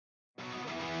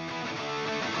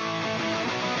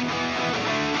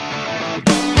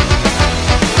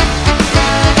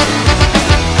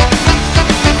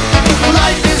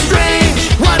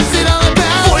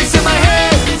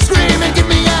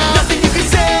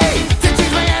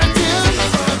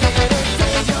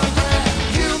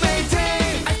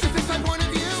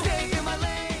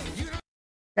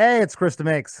Hey, it's Kris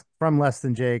DEMAKES from Less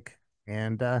Than Jake,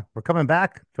 and we're coming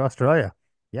back to Australia.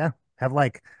 Yeah, have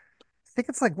like I think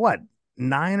it's like what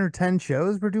 9 or 10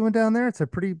 shows we're doing down there. It's a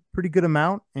pretty good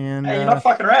amount, and Hey, you're not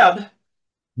fucking around.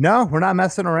 no, we're not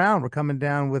messing around. We're coming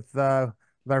down with our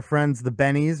friends the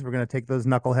Bennies. We're gonna take those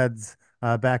knuckleheads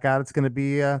back out. It's gonna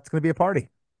be a party.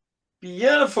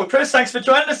 Beautiful. Chris, thanks for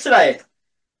joining us today.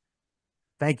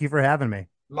 Thank you for having me.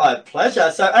 My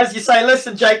pleasure. So, as you say,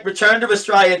 listen, Jake returned to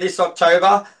Australia this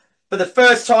October for the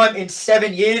first time in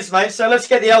 7 years, mate. So, let's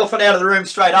get the elephant out of the room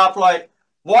straight up. Like,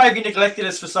 why have you neglected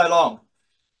us for so long?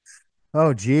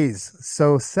 Oh, geez.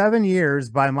 So 7 years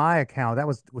by my account.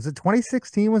 Was it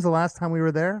 2016 was the last time we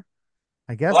were there?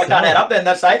 I Well, guess I can't add so. up then.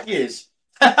 That's 8 years.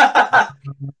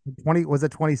 20 was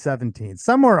it 2017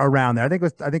 somewhere around there. I think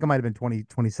it might have been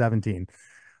 2017.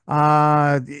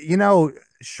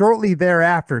 Shortly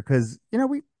thereafter, because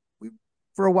we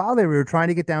for a while there we were trying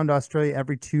to get down to Australia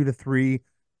every 2 to 3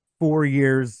 4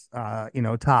 years,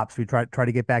 tops. We try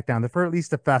to get back down there for at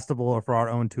least a festival or for our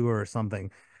own tour or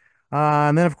something.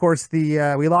 And then of course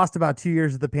the we lost about 2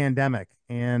 years of the pandemic,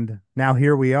 and now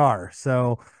here we are.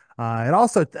 So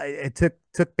it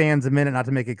took bands a minute, not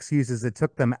to make excuses. It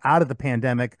took them out of the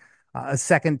pandemic a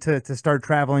second to start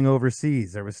traveling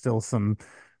overseas. There was still some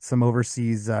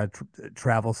overseas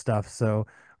travel stuff. So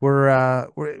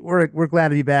we're glad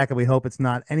to be back, and we hope it's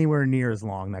not anywhere near as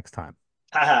long next time.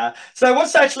 So,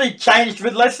 what's actually changed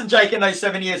with less than Jake in those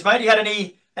 7 years, mate? You had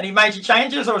any major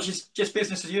changes, or just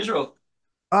business as usual?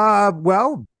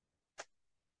 Well,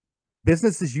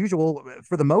 business as usual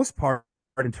for the most part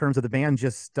in terms of the band,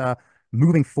 just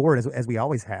moving forward as we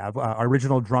always have. Our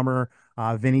original drummer,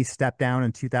 Vinny, stepped down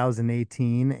in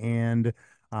 2018, and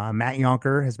Matt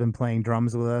Yonker has been playing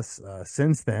drums with us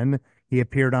since then. He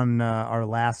appeared on our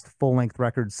last full length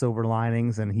record, Silver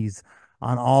Linings, and he's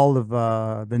on all of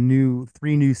the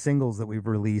three new singles that we've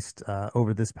released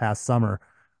over this past summer.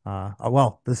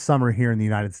 Well, this summer here in the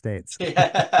United States.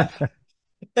 Yeah.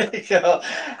 Cool.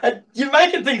 And you're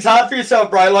making things hard for yourself,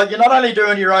 bro. Like, you're not only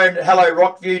doing your own Hello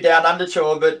Rockview down under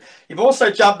tour, but you've also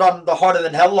jumped on the Hotter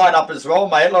Than Hell lineup as well,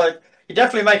 mate. Like, you're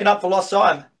definitely making up for lost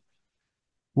time.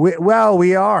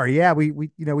 We are. Yeah,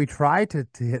 we try to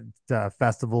hit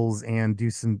festivals and do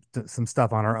some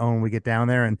stuff on our own. We get down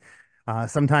there, and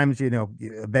sometimes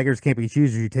beggars can't be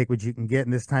choosers. You take what you can get,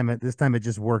 and this time it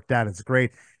just worked out. It's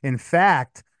great. In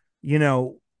fact,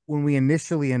 when we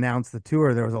initially announced the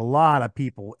tour, there was a lot of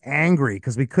people angry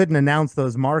because we couldn't announce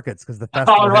those markets because the All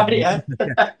festival hadn't right, yeah. released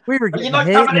it yet. We were You're getting not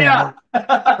hate coming mail. out.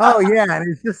 Oh yeah,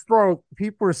 and it's just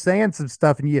people were saying some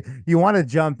stuff, and you want to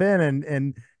jump in,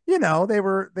 and they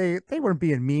weren't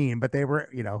being mean, but they were,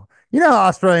 how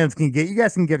Australians can get. You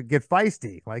guys can get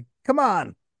feisty. Like, come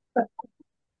on.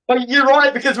 Well, you're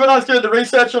right, because when I was doing the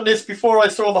research on this before I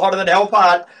saw the Hotter Than Hell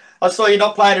part, I saw you're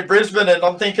not playing in Brisbane, and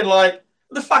I'm thinking, like,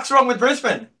 what the fuck's wrong with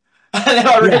Brisbane? And then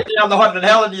I Yeah. read down the Hotter Than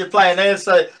Hell, and you're playing there,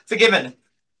 so forgiven.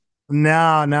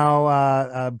 No,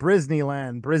 no,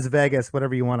 Brisneyland, Bris Vegas,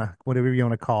 whatever you want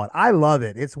to call it. I love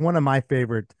it. It's one of my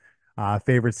favorite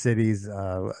cities.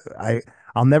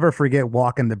 I'll never forget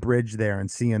walking the bridge there and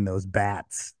seeing those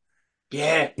bats.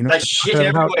 Yeah, You know they what I'm shit talking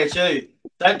about? everywhere too.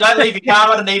 Don't leave your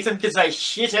car underneath them because they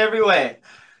shit everywhere.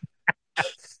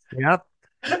 Yep.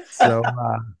 So,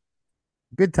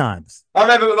 good times. I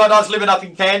remember when I was living up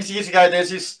in Cairns years ago, there's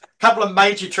this couple of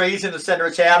major trees in the centre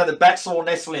of town, and the bats all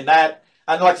nestle in that.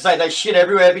 And like I say, they shit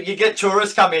everywhere. But you get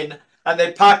tourists come in and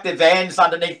they'd park their vans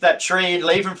underneath that tree and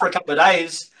leave them for a couple of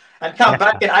days and come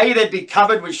back, and A, they'd be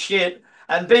covered with shit.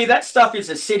 And B, that stuff is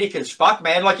acidic as fuck,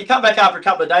 man. Like, you come back after a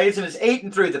couple of days and it's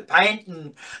eaten through the paint,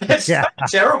 and it's Yeah.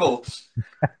 terrible.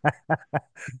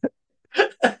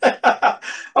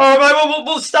 All right, well,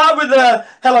 we'll start with the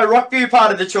Hello Rockview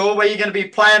part of the tour, where you're going to be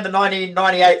playing the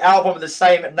 1998 album of the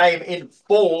same name in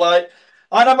full. Like,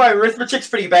 I know my arithmetic's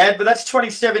pretty bad, but that's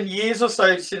 27 years or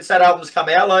so since that album's come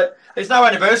out. Like, there's no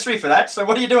anniversary for that. So,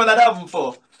 what are you doing that album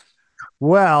for?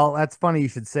 Well, that's funny you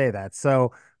should say that.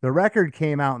 So the record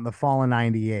came out in the fall of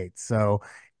 '98. So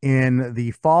in the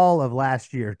fall of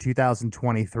last year,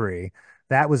 2023,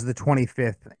 that was the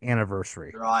 25th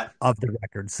anniversary Right. of the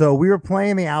record. So we were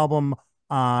playing the album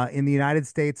in the United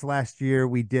States last year.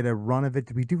 We did a run of it.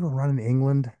 Did we do a run in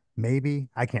England? Maybe.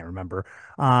 I can't remember.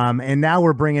 And now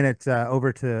we're bringing it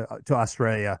over to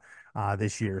Australia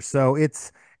this year.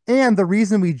 And the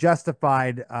reason we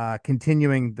justified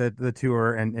continuing the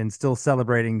tour and still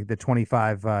celebrating the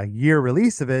 25 year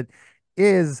release of it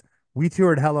is we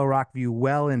toured Hello Rockview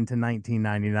well into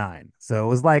 1999. So it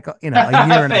was like, a year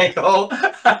and a Fair call.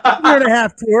 year and a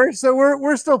half tour. So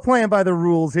we're still playing by the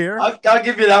rules here. I'll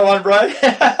give you that one, bro.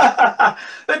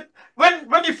 But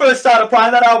when you first started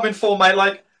playing that album in full, mate,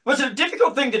 like, Was it a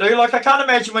difficult thing to do? Like, I can't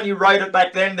imagine when you wrote it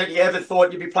back then that you ever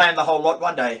thought you'd be playing the whole lot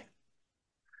one day.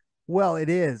 Well, it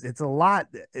is. It's a lot,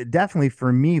 definitely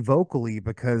for me vocally,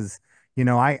 because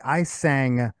I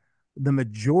sang the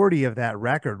majority of that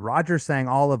record. Roger sang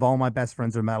all my best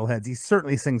friends are metalheads. He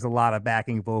certainly sings a lot of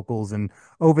backing vocals, and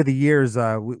over the years,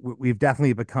 we've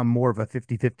definitely become more of a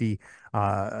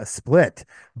 50-50 split.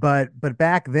 But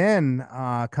back then,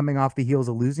 coming off the heels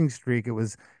of Losing Streak, it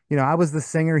was, I was the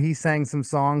singer. He sang some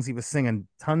songs. He was singing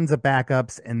tons of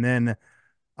backups, and then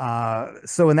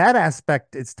so in that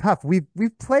aspect, it's tough. We've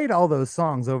played all those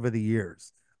songs over the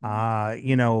years,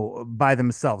 by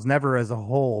themselves, never as a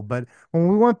whole. But when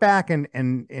we went back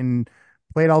and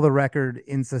played all the record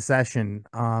in succession,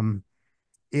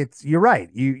 it's you're right.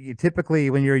 You typically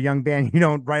when you're a young band, you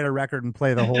don't write a record and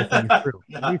play the whole thing through.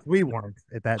 At No. least we weren't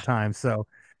at that time. So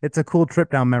it's a cool trip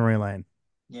down memory lane.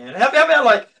 Yeah. How about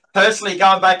like personally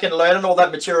going back and learning all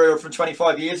that material from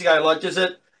 25 years ago? Like, does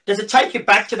it take you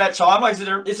back to that time? Like, is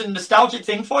it a nostalgic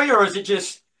thing for you, or is it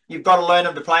just you've got to learn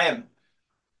them to play them?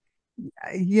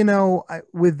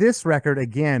 With this record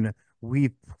again, we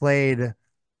played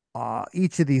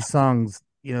each of these songs,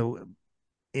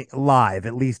 live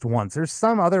at least once. There's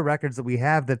some other records that we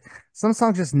have that some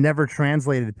songs just never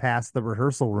translated past the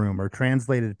rehearsal room or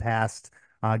translated past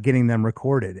getting them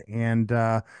recorded. And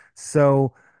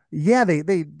so, yeah,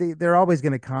 they're always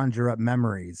going to conjure up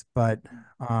memories, but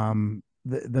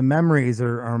the memories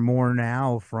are more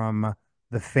now from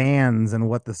the fans and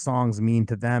what the songs mean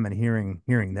to them and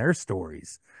hearing their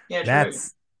stories. Yeah, true.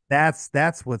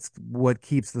 That's what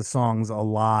keeps the songs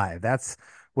alive. That's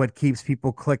what keeps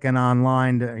people clicking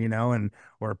online to,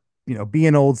 or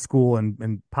being old school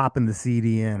and popping the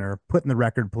CD in or putting the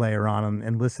record player on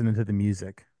and listening to the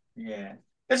music. Yeah.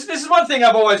 This is one thing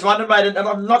I've always wondered, mate, and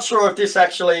I'm not sure if this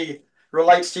actually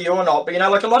relates to you or not, but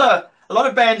like a lot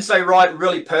of bands they write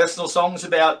really personal songs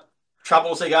about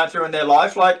troubles they're going through in their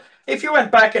life. Like if you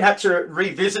went back and had to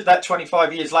revisit that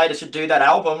 25 years later to do that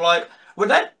album, like would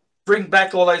that bring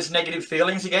back all those negative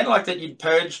feelings again, like that you'd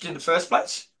purged in the first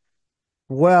place?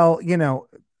 Well,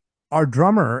 our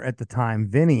drummer at the time,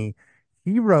 Vinny,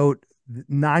 he wrote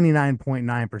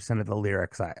 99.9% of the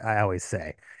lyrics, I always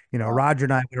say. Oh, Roger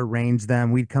and I would arrange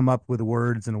them, we'd come up with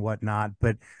words and whatnot,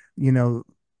 but you know,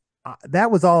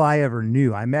 that was all I ever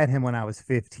knew. I met him when I was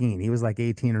 15. He was like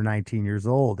 18 or 19 years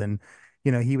old. And,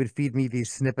 he would feed me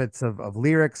these snippets of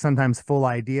lyrics, sometimes full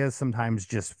ideas, sometimes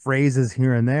just phrases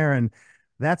here and there. And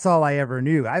that's all I ever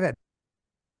knew. I've had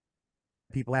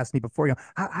people ask me before,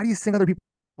 how do you sing other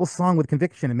people's song with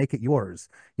conviction and make it yours?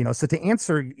 So to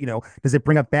answer, does it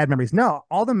bring up bad memories? No,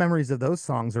 all the memories of those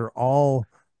songs are all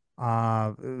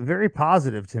very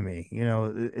positive to me,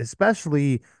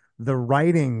 especially the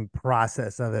writing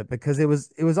process of it because it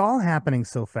was all happening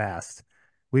so fast.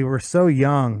 We were so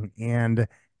young and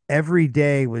every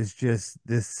day was just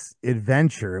this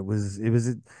adventure. It was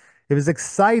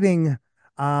exciting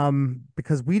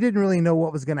because we didn't really know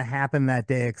what was going to happen that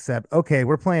day, except, okay,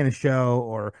 we're playing a show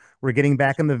or we're getting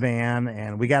back in the van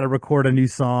and we got to record a new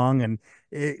song. And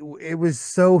it was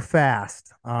so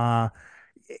fast. I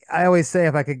always say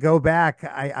if I could go back,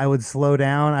 I would slow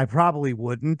down. I probably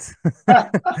wouldn't,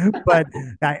 but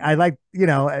I like,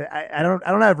 I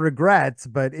don't have regrets,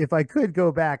 but if I could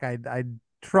go back, I'd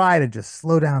try to just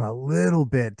slow down a little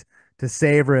bit to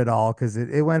savor it all because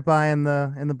it went by in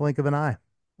the blink of an eye.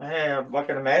 yeah, I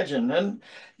can imagine. And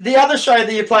the other show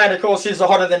that you're playing, of course, is the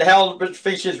Hotter Than Hell, which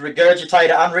features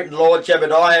Regurgitator, Unwritten Lord,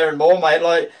 Jebediah, and more, mate.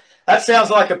 Like that sounds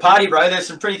like a party, bro. There's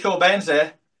some pretty cool bands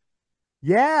there.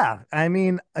 Yeah, I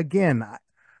mean, again,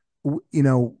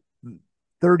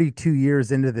 32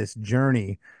 years into this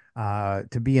journey,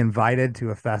 to be invited to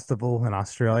a festival in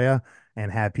Australia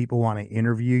and have people want to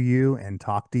interview you and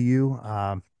talk to you,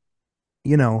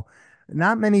 you know,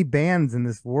 not many bands in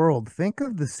this world. Think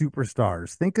of the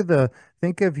superstars.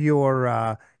 Think of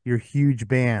your huge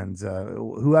bands,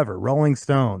 whoever, Rolling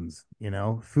Stones,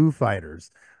 Foo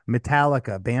Fighters,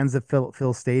 Metallica, bands that fill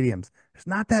stadiums. There's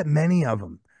not that many of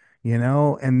them,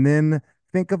 and then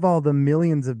think of all the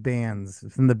millions of bands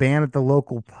from the band at the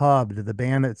local pub to the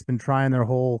band that's been trying their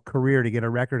whole career to get a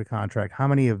record contract. How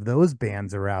many of those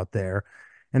bands are out there?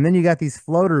 And then you got these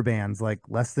floater bands like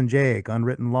Less Than Jake,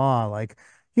 Unwritten Law, like,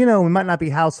 we might not be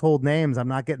household names. I'm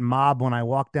not getting mobbed when I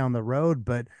walk down the road,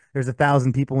 but there's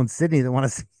 1,000 people in Sydney that want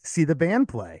to see the band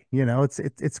play.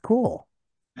 It's cool.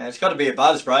 Yeah, it's got to be a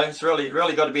buzz, bro. It's really,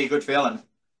 really got to be a good feeling.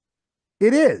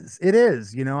 It is. It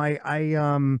is.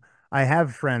 I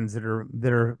have friends that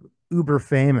are uber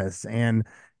famous and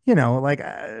like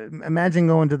imagine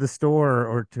going to the store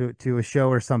or to a show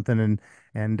or something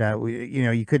and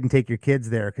you couldn't take your kids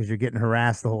there because you're getting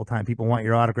harassed the whole time. People want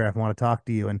your autograph, want to talk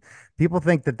to you, and people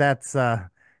think that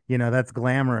that's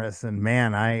glamorous. And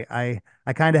man, I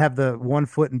kind of have the one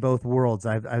foot in both worlds.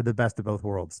 I have the best of both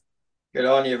worlds. Good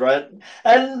on you, right?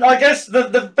 And I guess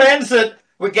the bands that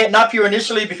were getting up you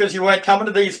initially because you weren't coming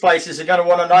to these places are going to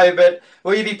want to know, but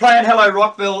will you be playing Hello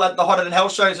Rockville at the Hotter Than Hell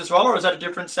shows as well, or is that a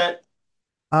different set?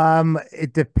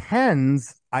 It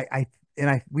depends.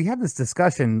 We had this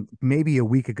discussion maybe a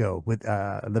week ago with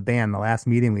the band, the last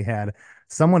meeting we had.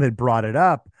 Someone had brought it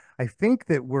up. I think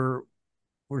that we're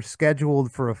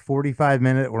scheduled for a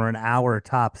 45-minute or an hour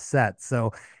top set.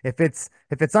 So if it's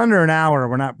under an hour,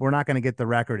 we're not going to get the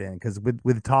record in because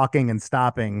with talking and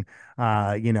stopping,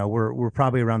 we're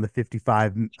probably around the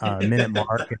 55 minute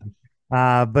mark.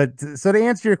 But so to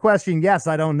answer your question, yes,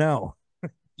 I don't know.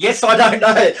 Yes, I don't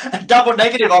know. Double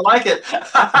negative, I like it.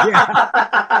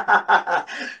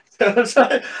 Yeah.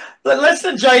 So, less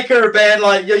than Jake are a band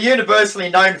like you're universally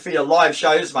known for your live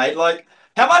shows, mate. Like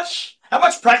how much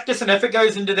practice and effort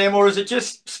goes into them, or is it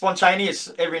just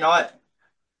spontaneous every night?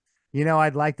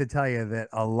 I'd like to tell you that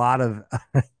a lot of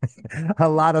a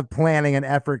lot of planning and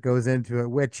effort goes into it,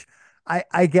 which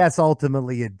I guess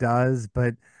ultimately it does,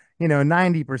 but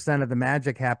 90% of the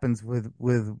magic happens with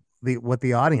what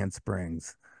the audience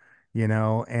brings,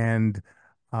 and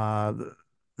uh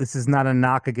this is not a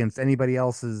knock against anybody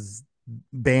else's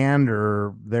band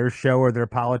or their show or their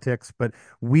politics, but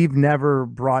we've never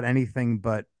brought anything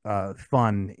but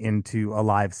fun into a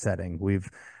live setting. We've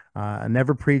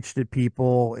never preached at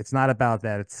people. It's not about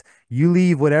that. It's you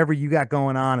leave whatever you got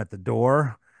going on at the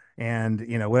door and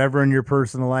whatever in your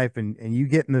personal life and you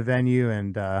get in the venue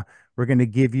and we're going to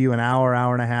give you an hour,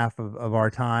 hour and a half of our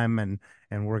time and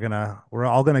we're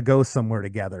all gonna go somewhere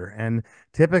together. And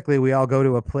typically we all go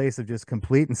to a place of just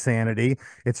complete insanity.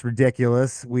 It's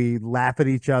ridiculous. We laugh at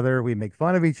each other, we make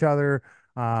fun of each other,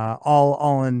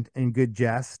 all in good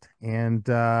jest. And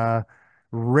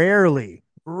rarely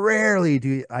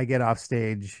do I get off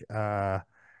stage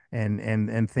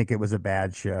and think it was a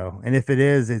bad show. And if it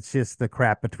is, it's just the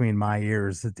crap between my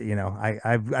ears.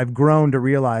 I've grown to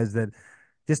realize that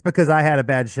just because I had a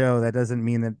bad show, that doesn't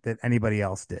mean that anybody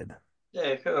else did.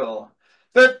 Yeah, cool.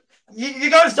 But you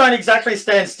guys don't exactly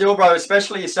stand still, bro,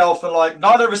 especially yourself. And like,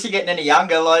 neither of us are getting any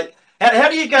younger. Like, how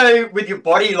do you go with your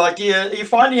body? Like, you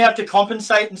find you have to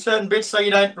compensate in certain bits so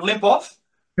you don't limp off?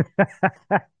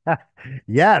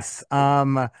 Yes.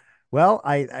 Well,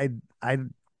 I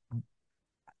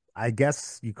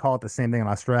guess you call it the same thing in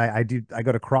Australia. I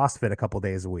go to CrossFit a couple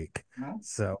days a week. Mhm.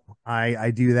 So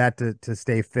I do that to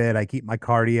stay fit. I keep my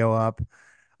cardio up.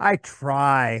 I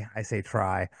say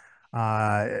try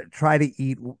to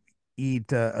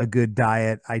eat a good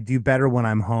diet. I do better when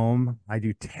I'm home. I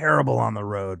do terrible on the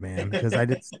road, man, because I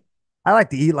like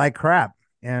to eat like crap.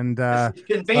 And It's but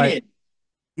convenient.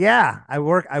 yeah, I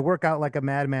work out like a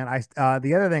madman.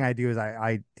 The other thing I do is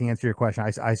I to answer your question,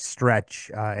 I stretch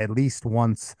at least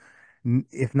once,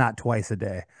 if not twice a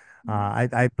day.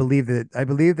 I believe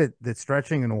that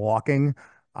stretching and walking,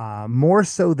 more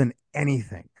so than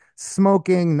anything,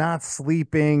 smoking, not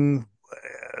sleeping,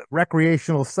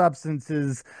 recreational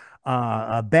substances,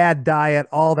 a bad diet,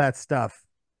 all that stuff.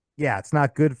 Yeah, it's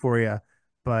not good for you,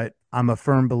 but I'm a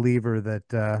firm believer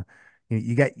that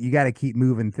you got to keep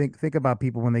moving. Think about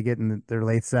people when they get in their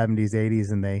late 70s,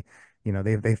 80s, and they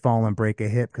fall and break a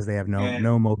hip because they have Yeah.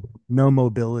 no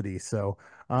mobility. So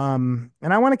and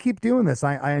I want to keep doing this.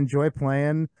 I enjoy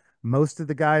playing. Most of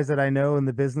the guys that I know in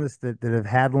the business that have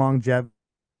had longevity,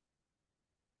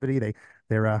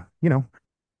 they're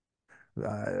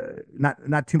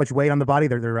not too much weight on the body.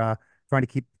 They're trying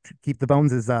to keep the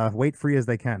bones as weight free as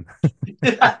they can.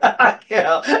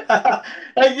 Yeah.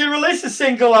 Hey, you released a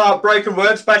single, Broken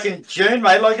Words, back in June,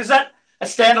 mate. Like, is that a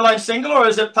standalone single or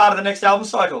is it part of the next album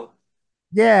cycle?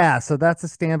 Yeah, so that's a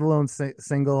standalone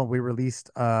single. We released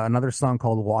another song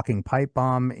called Walking Pipe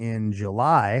Bomb in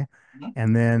July. Mhm.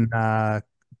 And then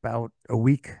about a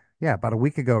week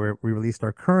ago, we released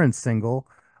our current single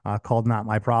called Not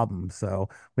My Problem. So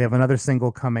we have another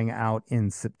single coming out in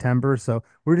September. So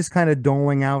we're just kind of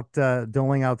doling out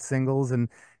singles and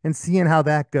seeing how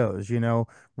that goes.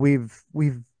 We've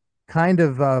kind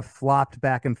of flopped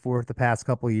back and forth the past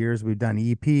couple of years. We've done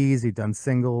EPs, we've done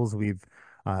singles, we've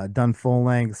done full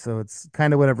length. So it's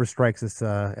kind of whatever strikes us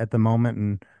at the moment.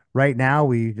 And right now,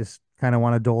 we just kind of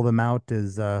want to dole them out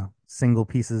as single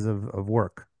pieces of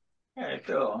work. Yeah,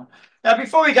 cool. Now,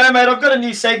 before we go, mate, I've got a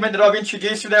new segment that I've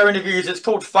introduced with our interviews. It's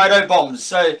called Photo Bombs.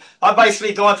 So I've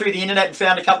basically gone through the internet and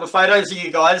found a couple of photos of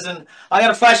you guys, and I'm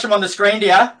going to flash them on the screen to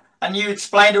you, and you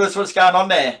explain to us what's going on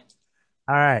there.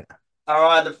 All right. All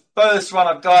right. The first one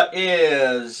I've got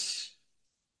is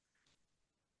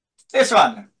this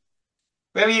one.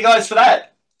 Where were you guys for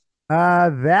that?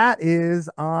 That is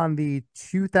on the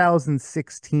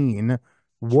 2016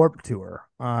 Warp Tour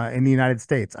in the United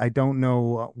States. I don't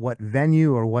know what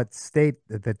venue or what state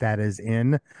that is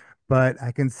in, but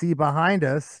I can see behind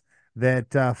us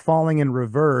that Falling in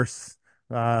Reverse,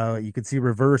 you can see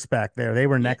Reverse back there. They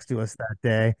were Yeah. next to us that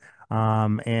day.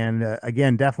 And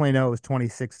again, definitely know it was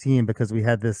 2016 because we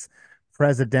had this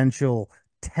presidential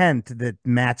tent that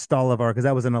matched all of our, because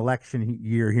that was an election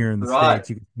year here in the Right.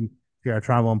 States. You can see our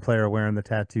trombone player wearing the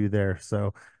tattoo there.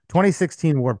 So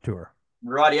 2016 Warp Tour.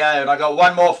 Rightio, and I got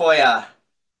one more for you.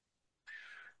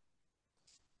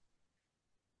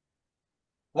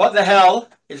 What the hell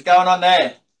is going on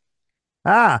there?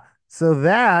 So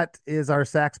that is our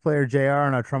sax player JR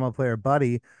and our trombone player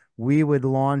Buddy. We would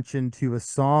launch into a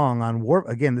song on Warp.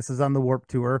 Again, this is on the Warp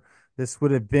Tour. This would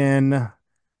have been,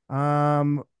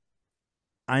 um,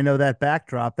 I know that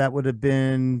backdrop. That would have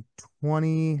been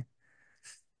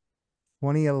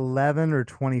 2011 or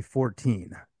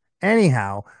 2014.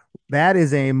 Anyhow, that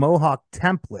is a Mohawk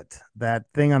template, that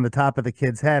thing on the top of the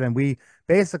kid's head. And we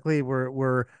basically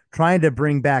were trying to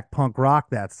bring back punk rock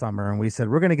that summer. And we said,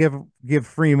 we're going to give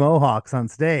free Mohawks on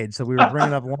stage. So we were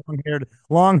bringing up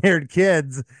long-haired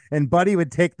kids, and Buddy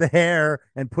would take the hair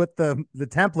and put the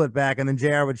template back, and then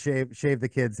JR would shave the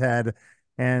kid's head.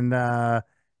 And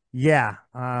yeah,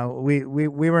 we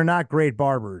were not great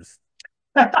barbers.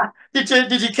 Did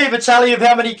you keep a tally of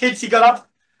how many kids you got up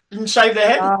and shaved their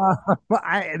head?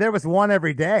 There was one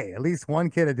every day. At least one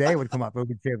kid a day would come up who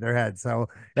could shave their head. So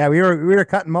yeah, we were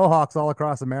cutting mohawks all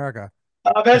across America.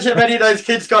 I imagine many of those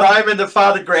kids got home and the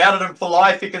father grounded them for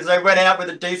life because they went out with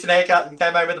a decent haircut and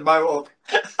came home with a mohawk.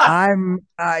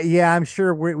 I'm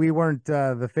sure we weren't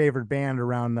the favorite band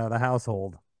around the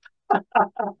household.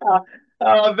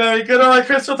 Oh, very good. All right,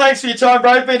 Kris, well, thanks for your time,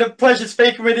 bro. It's been a pleasure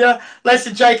speaking with you. Les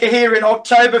and Jake are here in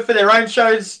October for their own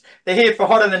shows. They're here for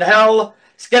Hotter Than Hell.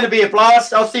 It's going to be a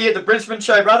blast. I'll see you at the Brisbane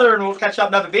show, brother, and we'll catch up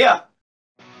another beer.